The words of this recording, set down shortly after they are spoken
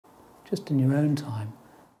just in your own time.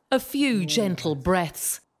 A few gentle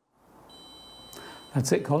breaths.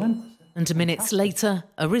 That's it, Colin. And minutes later,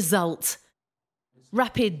 a result.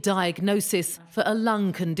 Rapid diagnosis for a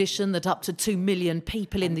lung condition that up to 2 million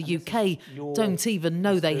people in the UK don't even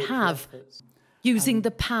know they have, using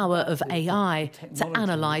the power of AI to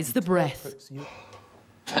analyse the breath.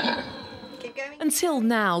 Until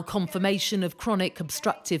now, confirmation of chronic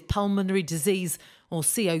obstructive pulmonary disease, or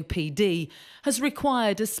COPD, has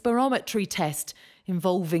required a spirometry test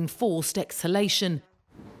involving forced exhalation.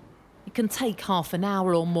 It can take half an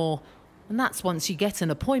hour or more, and that's once you get an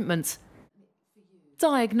appointment.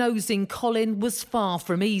 Diagnosing Colin was far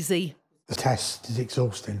from easy. The test is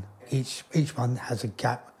exhausting. Each one has a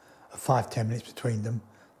gap of 5–10 minutes between them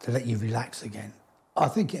to let you relax again. I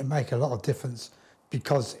think it'd make a lot of difference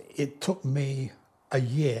because it took me a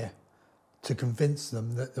year to convince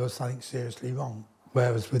them that there was something seriously wrong,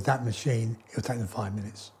 whereas with that machine, it would take them 5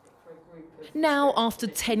 minutes. Now, after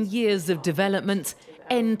 10 years of development,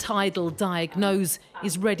 N-Tidal Diagnose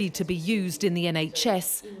is ready to be used in the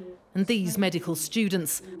NHS, and these medical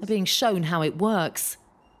students are being shown how it works.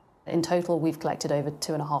 In total, we've collected over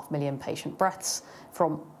 2.5 million patient breaths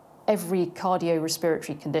from every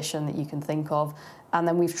cardiorespiratory condition that you can think of, and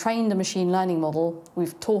then we've trained a machine learning model,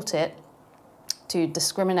 we've taught it to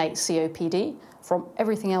discriminate COPD from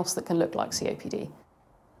everything else that can look like COPD.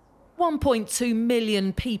 1.2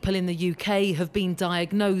 million people in the UK have been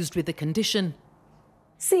diagnosed with the condition.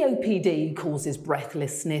 COPD causes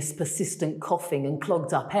breathlessness, persistent coughing and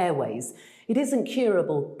clogged up airways. It isn't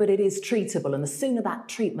curable, but it is treatable, and the sooner that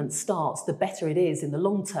treatment starts, the better it is in the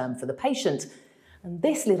long term for the patient. And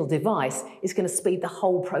this little device is going to speed the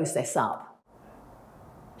whole process up.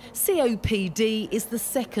 COPD is the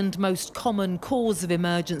second most common cause of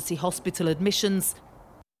emergency hospital admissions,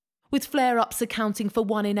 with flare-ups accounting for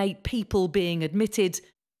 1 in 8 people being admitted,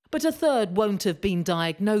 but a third won't have been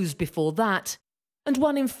diagnosed before that. And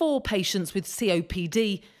 1 in 4 patients with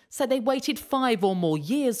COPD say they waited 5 or more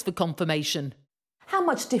years for confirmation. How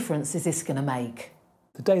much difference is this going to make?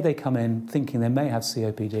 The day they come in thinking they may have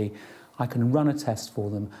COPD, I can run a test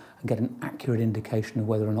for them and get an accurate indication of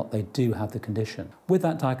whether or not they do have the condition. With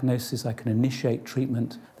that diagnosis, I can initiate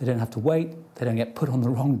treatment. They don't have to wait, they don't get put on the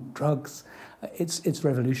wrong drugs. It's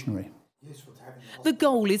revolutionary. The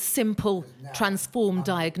goal is simple: transform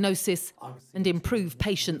diagnosis and improve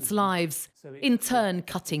patients' lives, in turn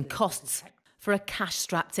cutting costs for a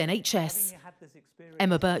cash-strapped NHS.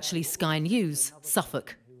 Emma Birchley, Sky News,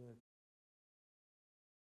 Suffolk.